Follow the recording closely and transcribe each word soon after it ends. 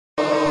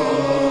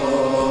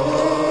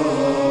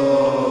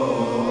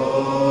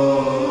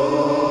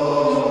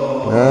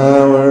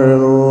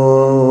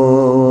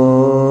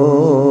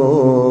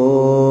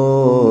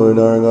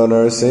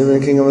Savior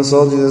and King of us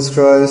all, Jesus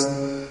Christ,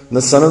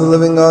 the Son of the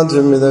living God, to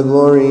him be the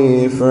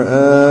glory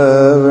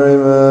forever.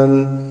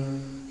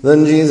 Amen.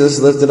 Then Jesus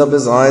lifted up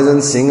his eyes,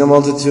 and seeing a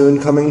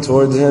multitude coming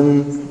towards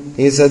him,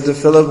 he said to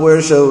Philip,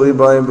 "Where shall we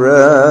buy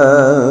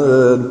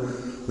bread,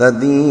 that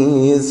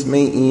these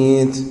may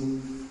eat?"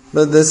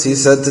 But this he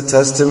said to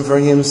test him, for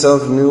he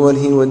himself knew what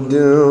he would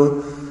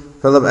do.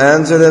 Philip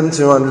answered him,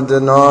 200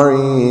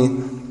 denarii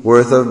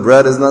worth of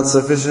bread is not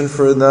sufficient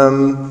for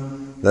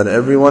them, that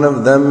every one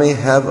of them may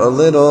have a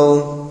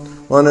little.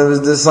 One of his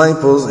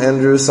disciples,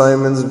 Andrew,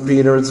 Simon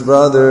Peter's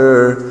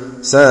brother,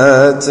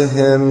 said to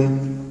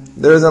him,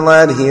 "There is a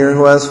lad here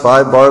who has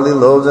 5 barley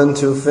loaves and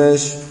 2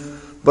 fish,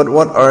 but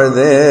what are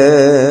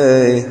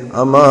they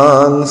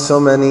among so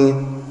many?"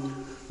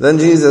 Then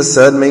Jesus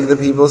said, "Make the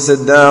people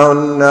sit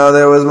down." Now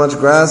there was much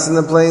grass in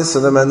the place, so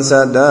the men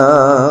sat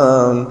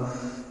down,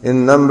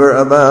 in number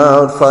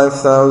about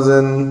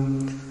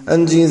 5,000.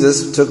 And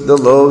Jesus took the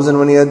loaves, and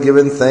when he had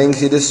given thanks,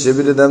 he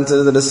distributed them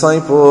to the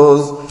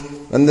disciples,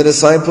 and the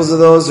disciples of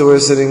those who were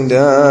sitting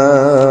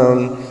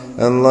down,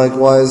 and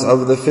likewise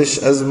of the fish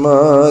as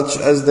much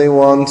as they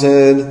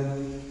wanted.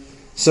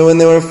 So when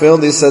they were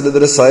filled, he said to the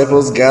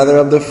disciples, "Gather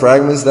up the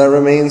fragments that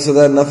remain, so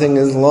that nothing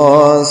is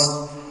lost."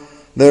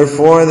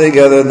 Therefore they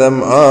gathered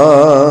them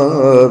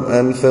up,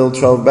 and filled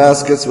 12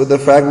 baskets with the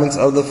fragments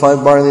of the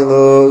 5 barley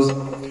loaves,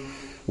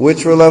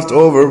 which were left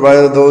over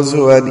by those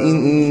who had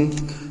eaten.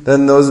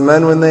 Then those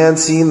men, when they had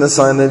seen the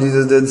sign that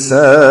Jesus did,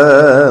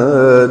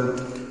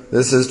 said,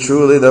 "This is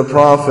truly the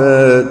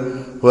prophet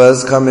who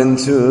has come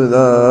into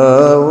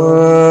the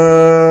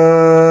world."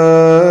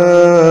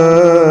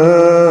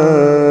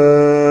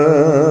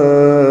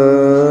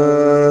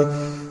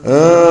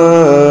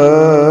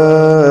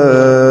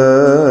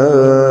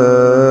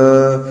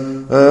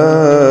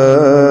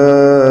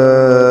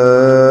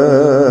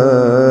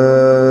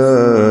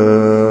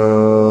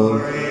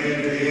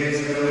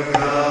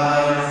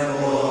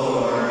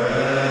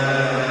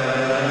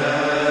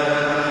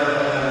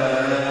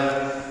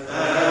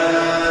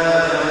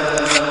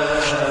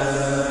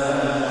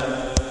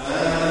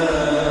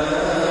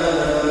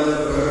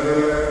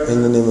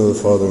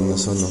 Father, and the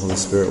Son, and the Holy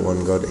Spirit,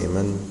 one God,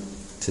 Amen.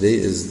 Today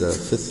is the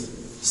 5th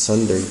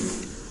Sunday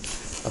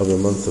of the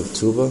month of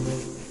Tuba,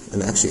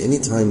 and actually any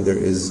time there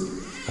is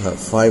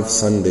 5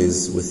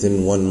 Sundays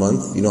within 1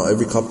 month,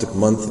 every Coptic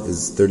month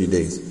is 30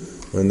 days.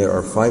 When there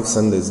are 5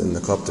 Sundays in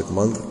the Coptic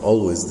month,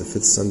 always the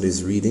 5th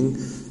Sunday's reading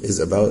is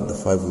about the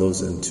 5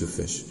 loaves and 2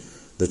 fish.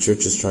 The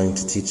Church is trying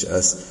to teach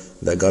us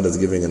that God is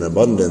giving an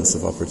abundance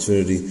of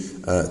opportunity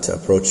to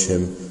approach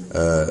Him,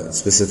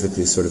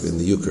 specifically sort of in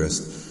the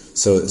Eucharist.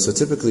 So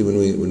typically when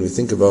we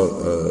think about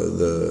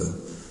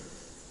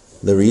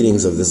the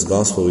readings of this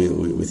gospel,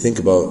 we think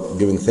about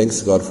giving thanks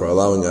to God for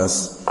allowing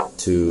us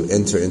to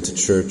enter into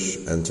church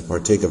and to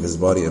partake of His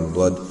body and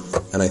blood.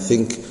 And I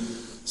think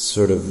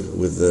sort of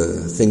with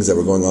the things that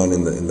were going on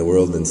in the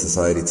world and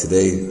society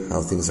today,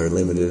 how things are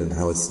limited and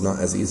how it's not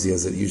as easy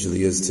as it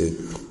usually is to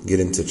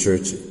get into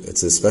church,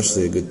 it's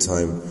especially a good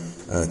time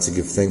to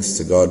give thanks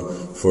to God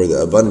for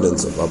the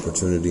abundance of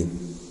opportunity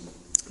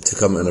to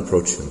come and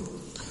approach Him.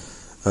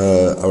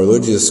 Our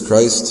Lord Jesus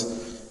Christ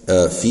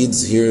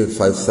feeds here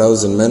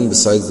 5,000 men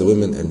besides the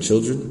women and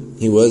children.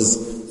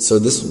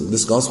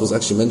 This gospel is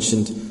actually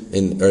mentioned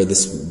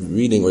this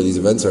reading or these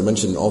events are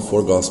mentioned in all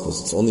 4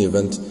 gospels. It's the only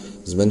event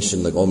is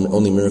mentioned,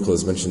 only miracle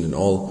is mentioned in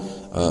all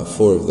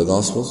 4 of the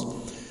gospels.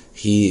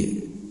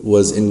 He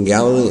was in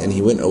Galilee and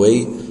he went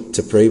away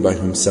to pray by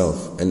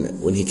himself. And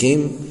when he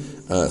came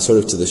sort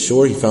of to the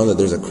shore, he found that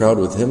there's a crowd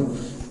with him,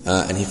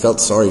 and he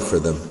felt sorry for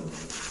them,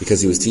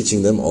 because he was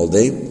teaching them all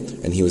day,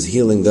 and he was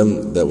healing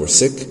them that were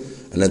sick.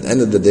 And at the end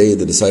of the day,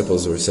 the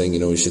disciples were saying,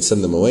 we should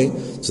send them away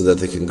so that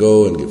they can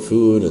go and get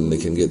food and they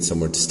can get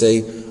somewhere to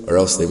stay, or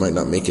else they might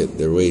not make it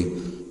their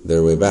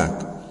way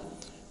back.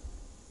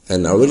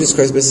 And our Lord Jesus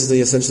Christ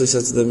essentially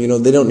says to them,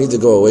 they don't need to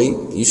go away,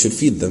 you should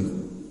feed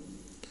them.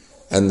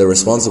 And the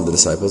response of the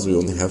disciples, we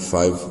only have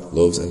 5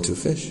 loaves and 2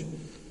 fish.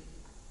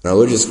 And our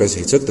Lord Jesus Christ,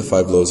 He took the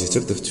 5 loaves, He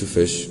took the 2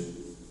 fish,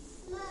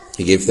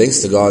 He gave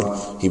thanks to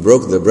God, He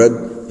broke the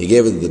bread, He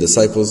gave it to the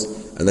disciples,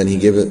 and then He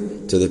gave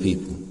it to the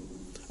people.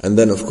 And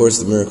then, of course,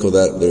 the miracle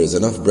that there is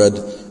enough bread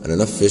and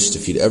enough fish to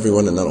feed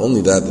everyone, and not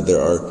only that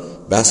there are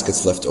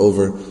baskets left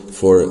over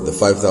for the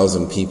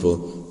 5,000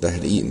 people that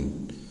had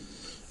eaten.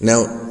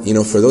 Now,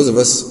 for those of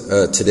us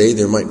today,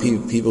 there might be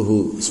people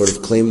who sort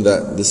of claim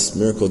that this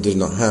miracle did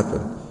not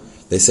happen.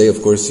 They say,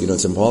 of course,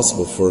 it's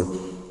impossible for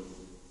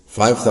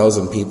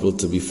 5,000 people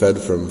to be fed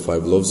from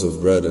 5 loaves of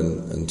bread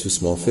and 2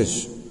 small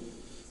fish.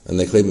 And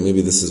they claim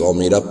maybe this is all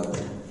made up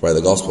by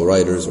the gospel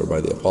writers or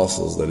by the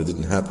apostles, that it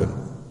didn't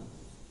happen.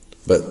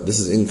 But this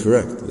is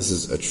incorrect. This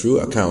is a true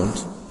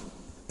account,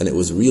 and it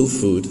was real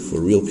food for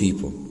real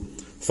people.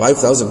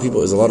 5,000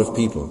 people is a lot of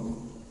people.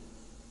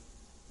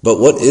 But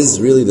what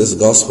is really this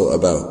gospel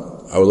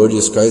about? Our Lord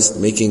Jesus Christ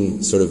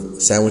making sort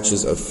of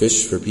sandwiches of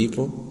fish for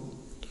people?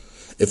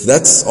 If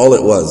that's all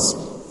it was,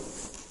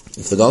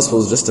 if the gospel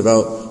is just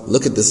about,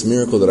 look at this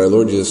miracle that our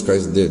Lord Jesus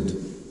Christ did,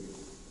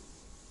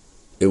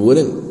 it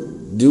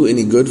wouldn't do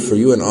any good for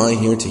you and I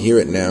here to hear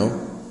it now,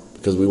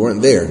 because we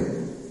weren't there.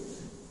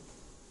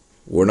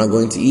 We're not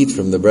going to eat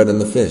from the bread and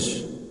the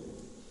fish.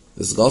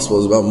 This gospel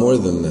is about more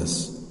than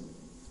this.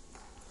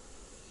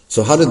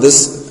 So how did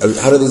these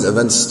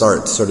events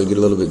start? Sort of get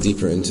a little bit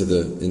deeper into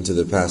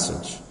the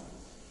passage.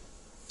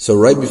 So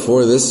right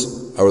before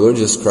this, our Lord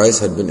Jesus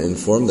Christ had been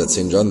informed that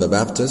St. John the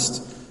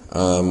Baptist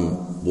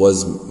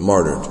was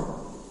martyred.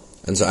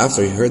 And so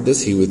after he heard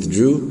this, he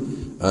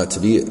withdrew to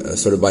be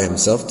sort of by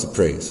himself to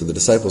pray. So the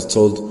disciples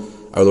told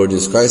our Lord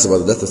Jesus Christ about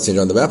the death of St.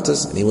 John the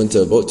Baptist, and he went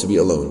to a boat to be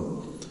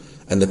alone.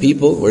 And the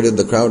people, where did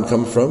the crowd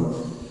come from?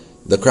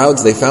 The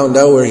crowds, they found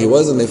out where he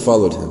was and they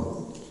followed him.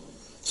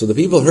 So the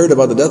people heard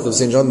about the death of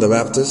St. John the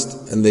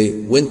Baptist, and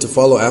they went to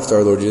follow after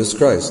our Lord Jesus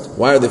Christ.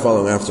 Why are they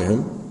following after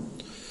him?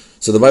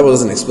 So the Bible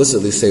doesn't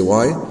explicitly say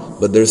why,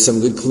 but there's some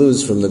good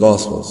clues from the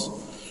Gospels.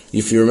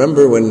 If you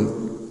remember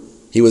when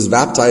he was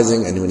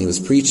baptizing and when he was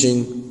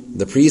preaching,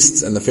 the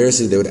priests and the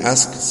Pharisees, they would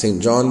ask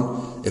St.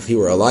 John if he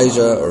were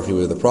Elijah, or if he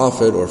were the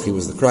prophet, or if he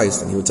was the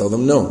Christ, and he would tell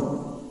them no.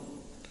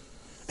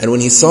 And when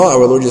he saw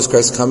our Lord Jesus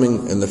Christ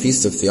coming in the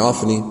Feast of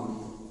Theophany,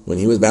 when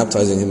he was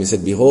baptizing him, he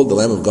said, "Behold, the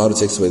Lamb of God who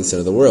takes away the sin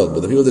of the world."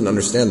 But the people didn't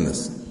understand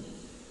this.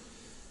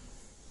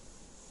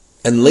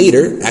 And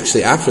later,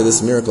 actually after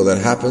this miracle that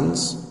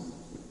happens,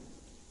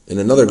 in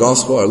another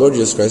gospel, our Lord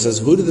Jesus Christ says,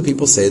 "Who do the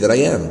people say that I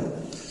am?"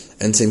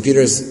 And St.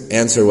 Peter's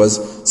answer was,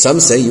 "Some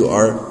say you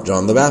are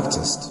John the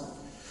Baptist."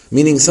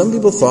 Meaning some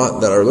people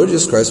thought that our Lord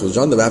Jesus Christ was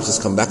John the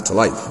Baptist come back to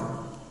life,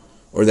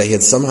 or that he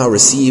had somehow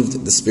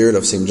received the spirit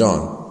of St.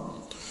 John.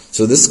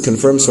 So this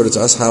confirms sort of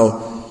to us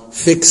how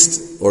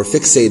fixed or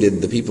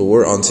fixated the people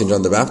were on St.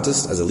 John the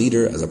Baptist as a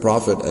leader, as a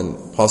prophet, and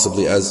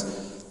possibly as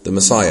the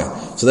Messiah.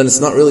 So then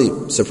it's not really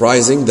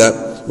surprising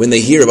that when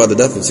they hear about the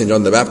death of St.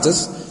 John the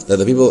Baptist, that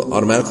the people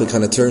automatically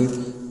kind of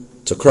turn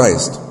to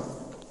Christ,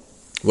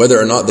 whether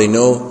or not they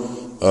know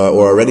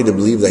or are ready to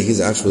believe that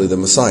he's actually the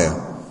Messiah.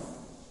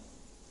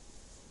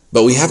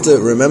 But we have to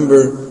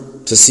remember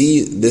to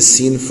see this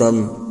scene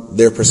from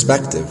their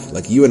perspective.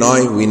 Like you and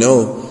I, we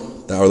know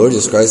that our Lord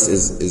Jesus Christ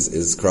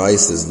is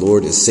Christ, is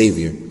Lord, is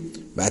Savior.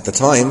 But at the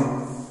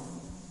time,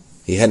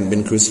 he hadn't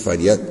been crucified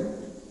yet.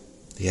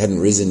 He hadn't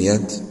risen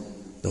yet.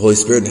 The Holy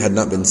Spirit had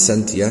not been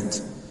sent yet.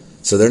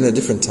 So they're in a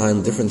different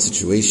time, different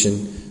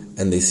situation,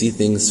 and they see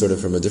things sort of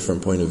from a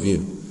different point of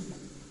view.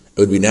 It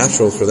would be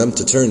natural for them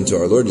to turn to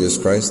our Lord Jesus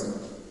Christ,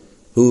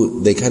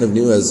 who they kind of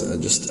knew as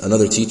just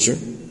another teacher,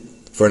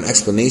 for an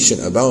explanation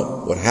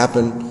about what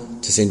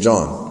happened to St.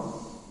 John.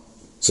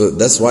 So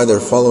that's why they're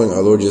following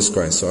our Lord Jesus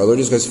Christ. So our Lord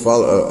Jesus Christ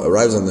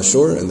arrives on the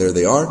shore, and there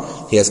they are.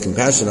 He has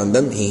compassion on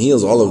them. He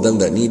heals all of them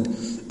that need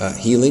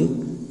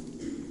healing.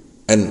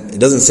 And it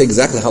doesn't say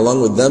exactly how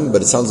long with them,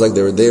 but it sounds like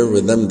they were there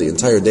with them the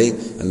entire day,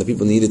 and the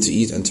people needed to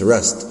eat and to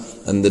rest.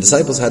 And the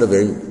disciples had a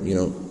very,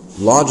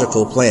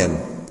 logical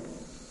plan.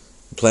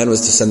 The plan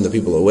was to send the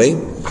people away,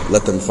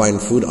 let them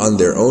find food on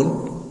their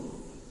own,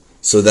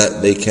 so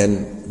that they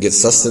can get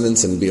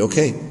sustenance and be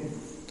okay.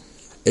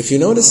 If you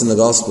notice in the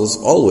Gospels,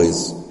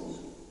 always,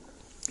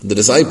 the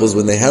disciples,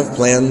 when they have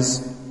plans,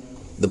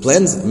 the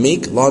plans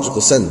make logical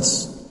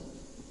sense.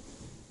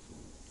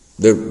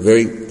 They're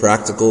very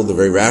practical, they're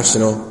very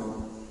rational.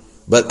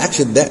 But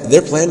actually,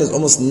 their plan is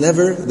almost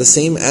never the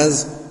same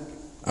as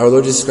our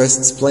Lord Jesus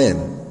Christ's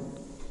plan.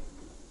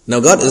 Now,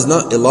 God is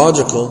not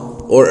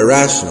illogical or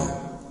irrational,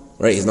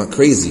 right? He's not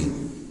crazy.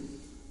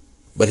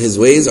 But His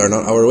ways are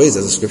not our ways,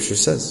 as the Scripture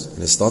says. And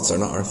His thoughts are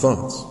not our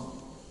thoughts.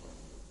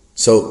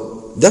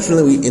 So,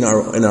 definitely in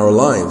our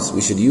lives,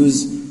 we should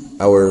use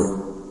our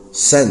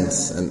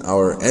sense and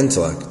our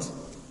intellect.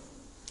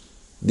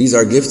 These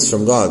are gifts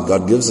from God.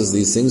 God gives us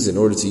these things in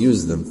order to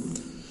use them.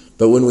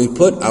 But when we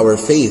put our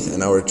faith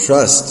and our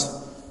trust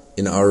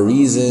in our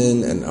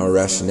reason and our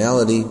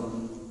rationality,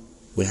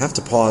 we have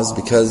to pause,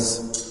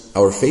 because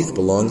our faith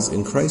belongs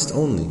in Christ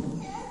only.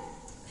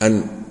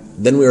 And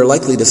then we are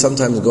likely to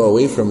sometimes go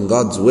away from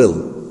God's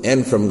will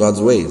and from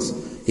God's ways.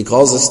 He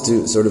calls us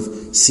to sort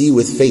of see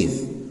with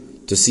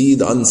faith, to see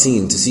the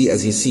unseen, to see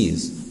as He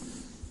sees.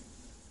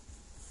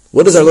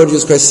 What does our Lord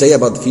Jesus Christ say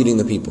about feeding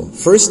the people?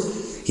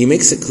 First, He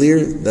makes it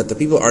clear that the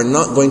people are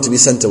not going to be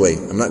sent away.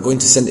 I'm not going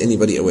to send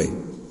anybody away.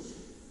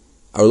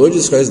 Our Lord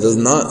Jesus Christ does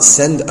not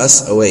send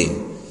us away.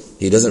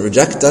 He doesn't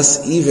reject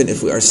us even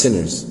if we are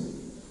sinners.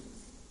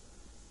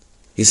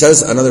 He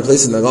says another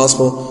place in the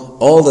Gospel,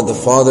 all that the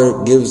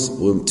Father gives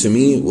to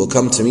me will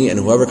come to me, and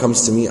whoever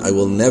comes to me I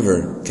will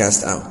never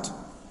cast out.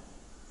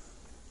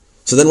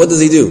 So then what does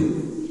He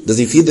do? Does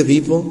He feed the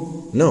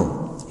people?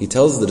 No. He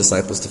tells the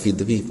disciples to feed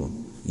the people.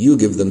 You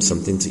give them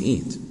something to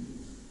eat.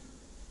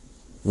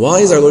 Why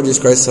is our Lord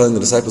Jesus Christ telling the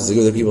disciples to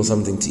give the people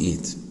something to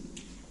eat?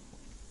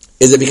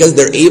 Is it because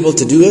they're able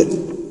to do it?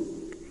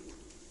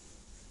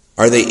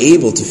 Are they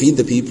able to feed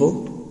the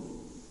people?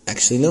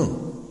 Actually,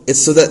 no. It's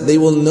so that they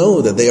will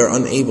know that they are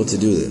unable to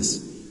do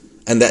this,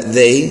 and that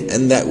they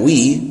and that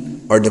we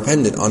are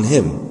dependent on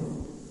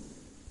Him.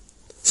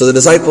 So the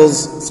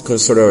disciples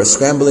sort of are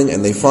scrambling,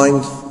 and they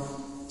find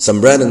some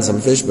bread and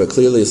some fish, but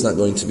clearly it's not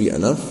going to be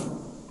enough.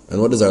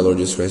 And what does our Lord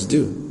Jesus Christ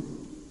do?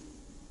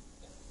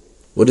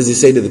 What does he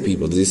say to the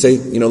people? Does he say,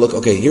 look,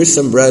 okay, here's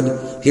some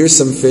bread, here's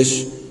some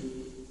fish.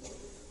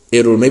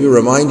 It will maybe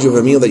remind you of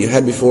a meal that you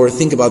had before.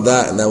 Think about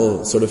that and that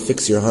will sort of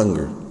fix your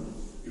hunger.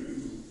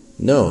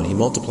 No, he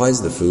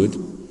multiplies the food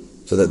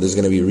so that there's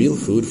going to be real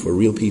food for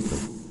real people.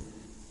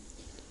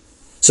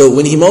 So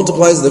when he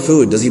multiplies the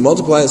food, does he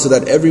multiply it so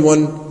that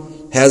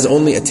everyone has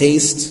only a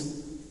taste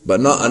but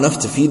not enough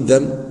to feed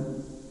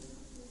them?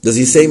 Does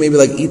he say maybe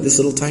eat this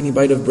little tiny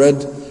bite of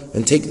bread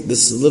and take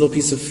this little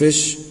piece of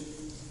fish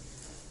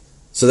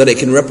so that it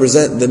can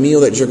represent the meal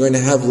that you're going to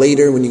have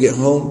later when you get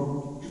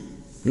home?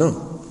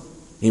 No.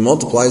 He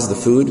multiplies the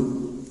food.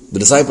 The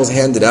disciples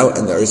hand it out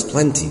and there is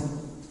plenty.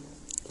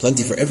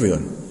 Plenty for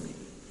everyone.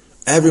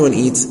 Everyone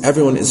eats,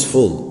 everyone is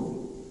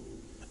full.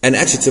 And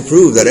actually to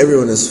prove that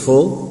everyone is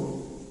full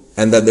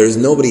and that there's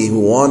nobody who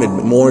wanted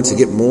more to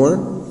get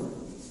more,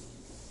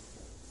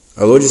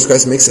 our Lord Jesus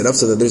Christ makes it up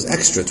so that there's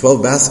extra,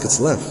 12 baskets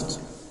left.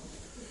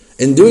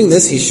 In doing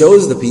this, he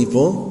shows the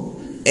people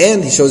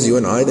and he shows you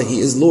and I that he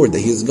is Lord, that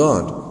he is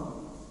God.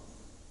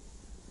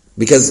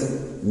 Because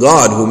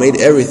God, who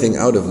made everything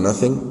out of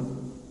nothing,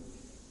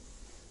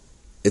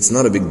 it's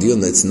not a big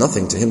deal, it's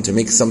nothing to him to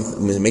make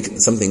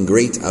something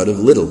great out of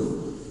little.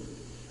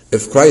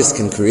 If Christ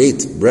can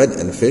create bread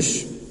and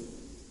fish,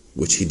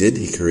 which he did,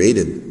 he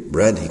created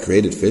bread, he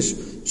created fish,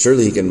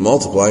 surely he can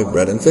multiply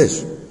bread and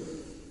fish.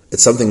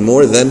 It's something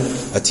more than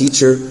a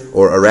teacher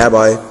or a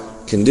rabbi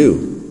can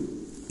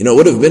do. It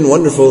would have been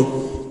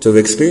wonderful to have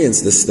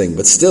experienced this thing,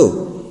 but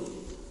still,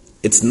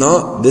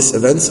 these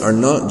events are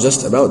not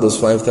just about those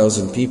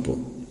 5,000 people.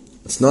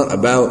 It's not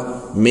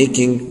about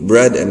making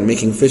bread and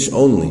making fish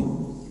only.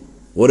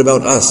 What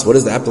about us? What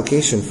is the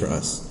application for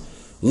us?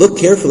 Look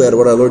carefully at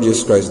what our Lord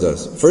Jesus Christ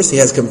does. First, he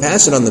has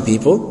compassion on the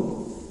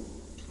people,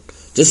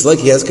 just like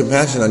he has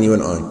compassion on you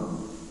and I.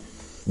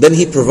 Then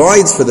he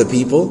provides for the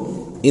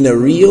people in a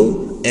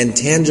real and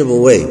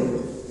tangible way.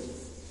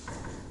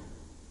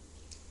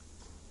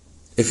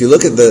 If you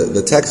look at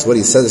the text, what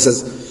he says, it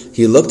says,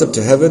 he looked up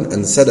to heaven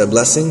and said a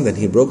blessing, then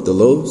he broke the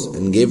loaves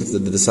and gave it to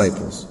the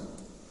disciples.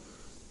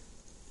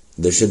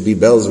 There should be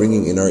bells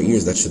ringing in our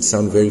ears that should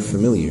sound very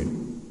familiar.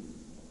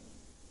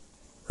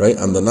 Right?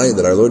 On the night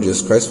that our Lord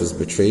Jesus Christ was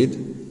betrayed,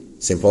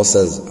 St. Paul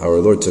says, our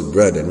Lord took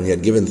bread, and when he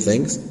had given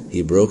thanks,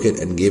 he broke it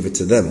and gave it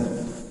to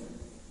them.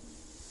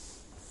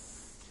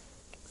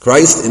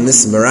 Christ, in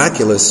this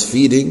miraculous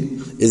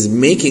feeding, is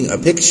making a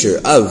picture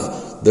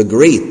of the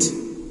great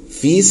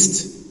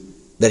feast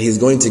that he's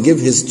going to give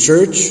his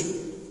church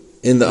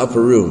in the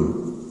upper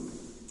room.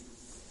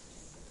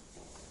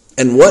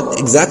 And what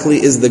exactly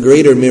is the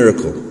greater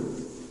miracle?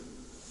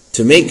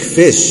 To make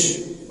fish,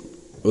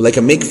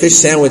 make fish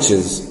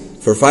sandwiches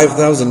for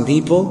 5,000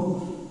 people,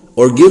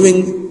 or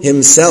giving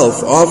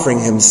himself, offering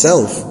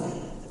himself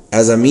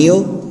as a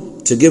meal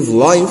to give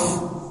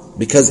life,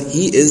 because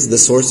he is the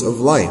source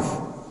of life,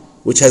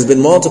 which has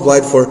been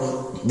multiplied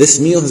this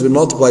meal has been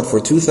multiplied for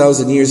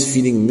 2,000 years,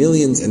 feeding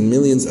millions and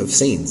millions of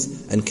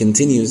saints, and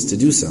continues to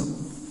do so.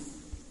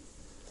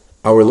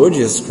 Our Lord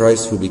Jesus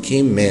Christ, who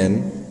became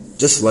man,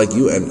 just like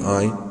you and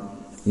I,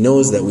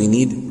 knows that we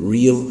need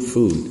real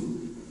food.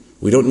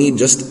 We don't need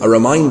just a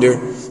reminder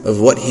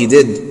of what he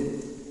did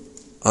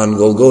on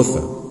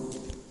Golgotha.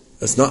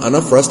 It's not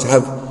enough for us to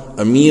have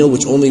a meal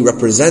which only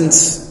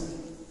represents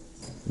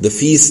the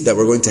feast that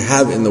we're going to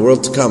have in the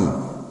world to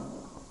come.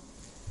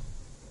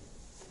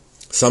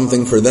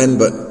 Something for then,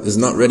 but is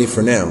not ready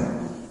for now.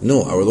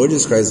 No, our Lord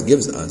Jesus Christ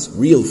gives us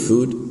real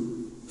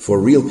food for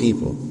real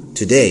people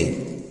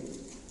today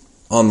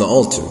on the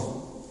altar.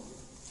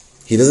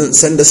 He doesn't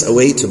send us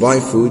away to buy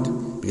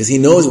food because he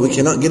knows we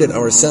cannot get it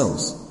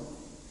ourselves.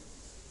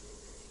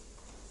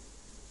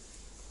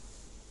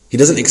 He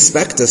doesn't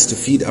expect us to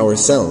feed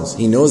ourselves.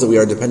 He knows that we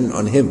are dependent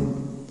on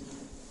him.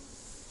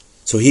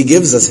 So he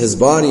gives us his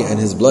body and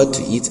his blood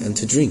to eat and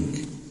to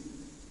drink.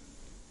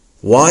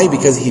 Why?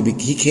 Because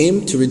he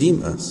came to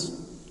redeem us.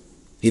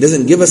 He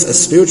doesn't give us a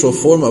spiritual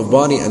form of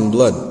body and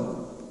blood.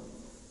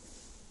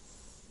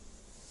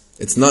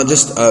 It's not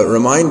just a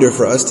reminder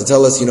for us to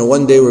tell us,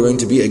 one day we're going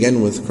to be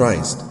again with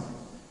Christ.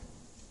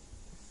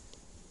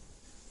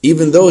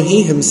 Even though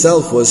he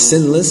himself was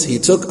sinless, he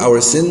took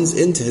our sins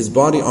into his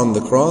body on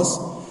the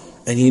cross,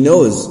 and he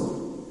knows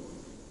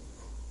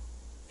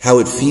how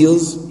it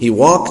feels.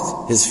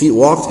 His feet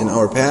walked in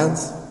our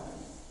paths.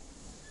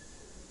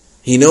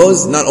 He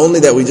knows not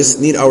only that we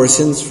just need our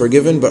sins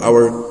forgiven, but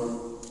our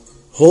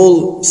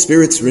whole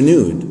spirits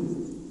renewed.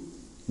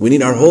 We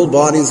need our whole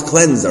bodies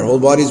cleansed, our whole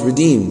bodies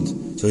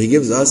redeemed. So he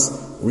gives us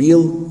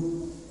real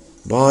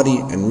body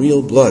and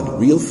real blood,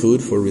 real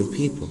food for real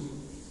people.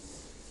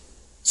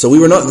 So we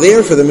were not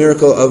there for the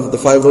miracle of the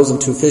 5 loaves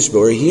and 2 fish,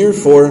 but we're here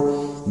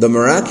for the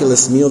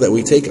miraculous meal that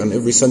we take on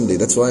every Sunday.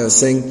 That's why I was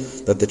saying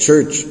that the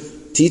church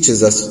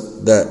teaches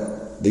us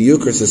that the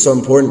Eucharist is so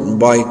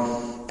important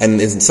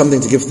and is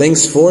something to give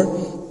thanks for,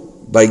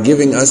 by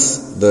giving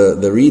us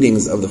the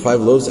readings of the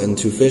 5 loaves and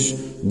 2 fish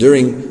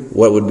during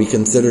what would be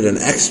considered an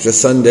extra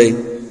Sunday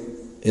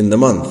in the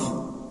month.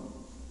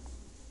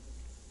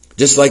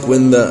 Just like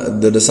when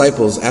the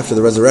disciples, after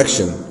the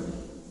resurrection,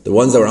 the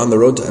ones that were on the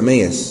road to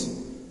Emmaus.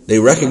 They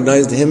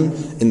recognized him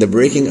in the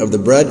breaking of the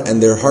bread,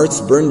 and their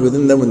hearts burned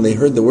within them when they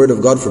heard the word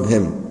of God from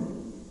him.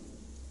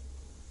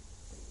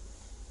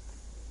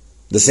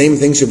 The same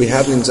thing should be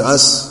happening to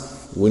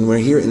us when we're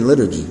here in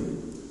liturgy.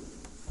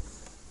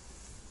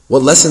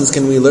 What lessons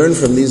can we learn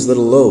from these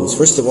little loaves?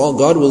 First of all,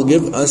 God will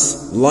give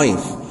us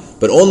life,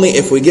 but only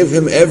if we give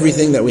him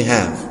everything that we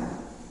have.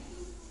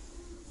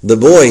 The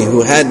boy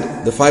who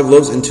had the 5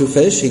 loaves and 2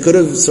 fish, he could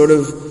have sort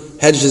of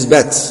hedged his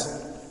bets.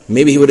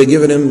 Maybe he would have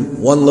given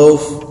him 1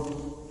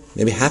 loaf,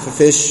 maybe half a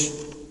fish.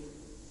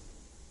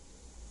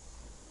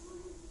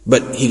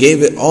 But he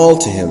gave it all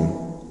to him.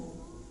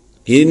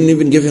 He didn't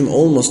even give him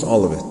almost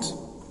all of it.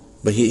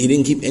 But he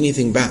didn't keep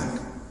anything back.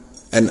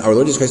 And our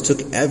Lord Jesus Christ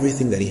took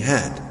everything that he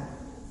had.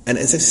 And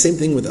it's the same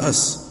thing with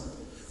us.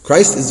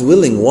 Christ is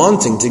willing,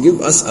 wanting to give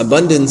us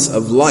abundance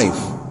of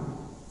life.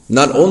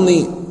 Not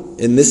only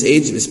in this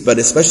age, but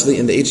especially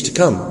in the age to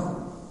come.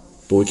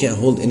 But we can't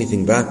hold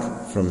anything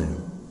back from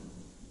him.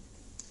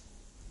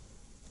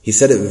 He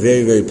said it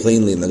very, very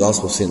plainly in the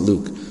Gospel of St.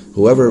 Luke.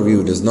 Whoever of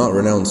you does not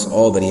renounce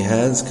all that he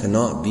has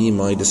cannot be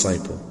my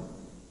disciple.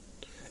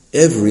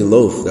 Every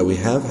loaf that we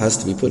have has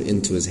to be put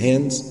into his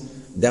hands,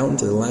 down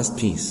to the last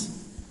piece.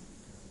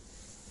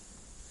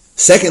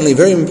 Secondly,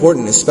 very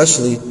important,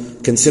 especially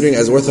considering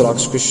as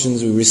Orthodox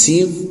Christians, we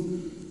receive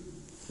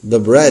the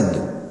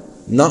bread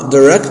not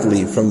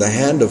directly from the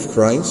hand of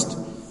Christ,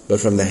 but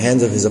from the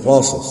hands of his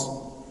apostles.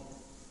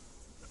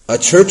 A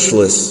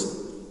churchless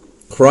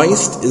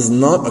Christ is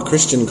not a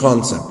Christian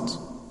concept.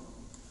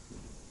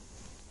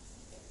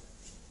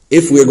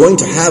 If we are going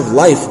to have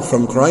life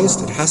from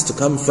Christ, it has to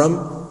come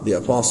from the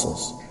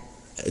apostles.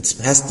 It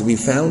has to be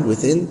found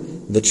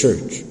within the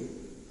church.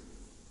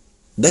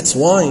 That's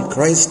why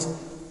Christ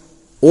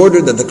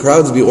ordered that the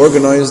crowds be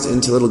organized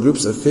into little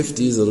groups of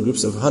 50s, little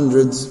groups of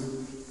 100s.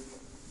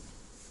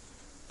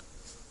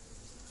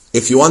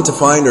 If you want to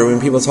find, or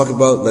when people talk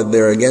about that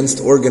they're against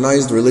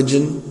organized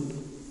religion,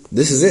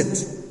 this is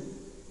it.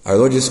 Our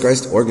Lord Jesus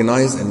Christ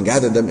organized and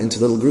gathered them into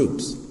little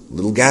groups,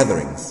 little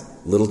gatherings,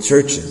 little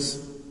churches.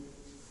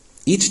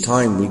 Each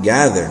time we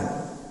gather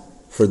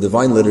for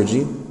divine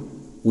liturgy,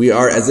 we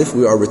are as if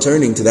we are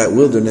returning to that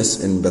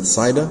wilderness in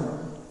Bethsaida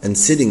and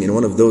sitting in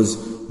one of those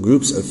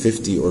groups of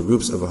 50 or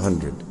groups of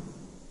 100.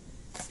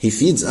 He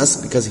feeds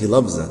us because he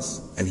loves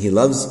us, and he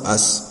loves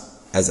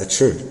us as a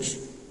church.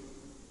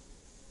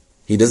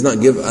 He does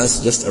not give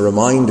us just a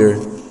reminder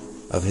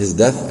of his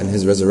death and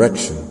his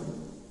resurrection.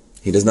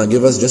 He does not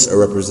give us just a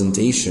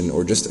representation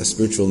or just a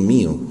spiritual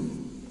meal.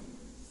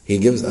 He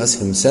gives us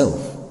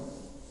himself.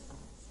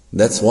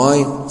 That's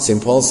why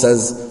St. Paul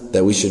says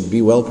that we should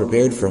be well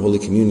prepared for Holy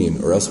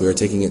Communion, or else we are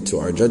taking it to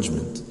our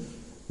judgment.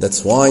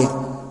 That's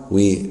why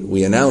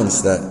we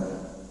announce that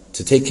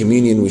to take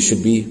communion we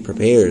should be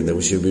prepared, that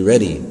we should be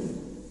ready.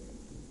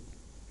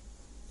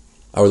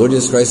 Our Lord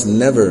Jesus Christ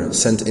never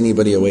sent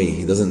anybody away.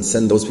 He doesn't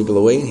send those people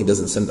away. He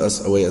doesn't send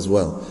us away as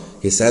well.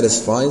 He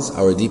satisfies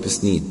our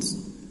deepest needs.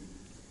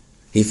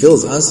 He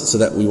fills us so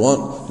that we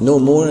want no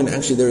more, and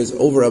actually there is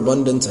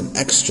overabundance and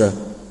extra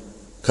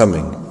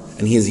coming.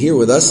 And He is here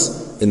with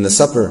us in the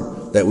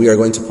supper that we are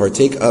going to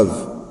partake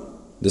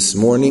of this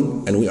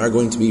morning, and we are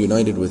going to be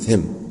united with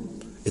Him.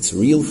 It's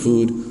real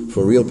food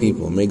for real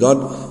people. May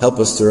God help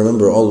us to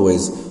remember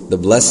always the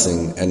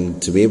blessing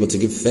and to be able to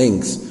give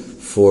thanks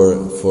for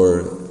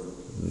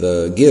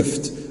the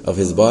gift of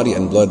His body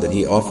and blood that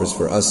He offers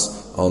for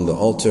us on the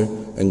altar.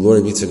 And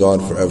glory be to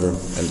God forever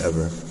and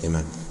ever.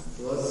 Amen.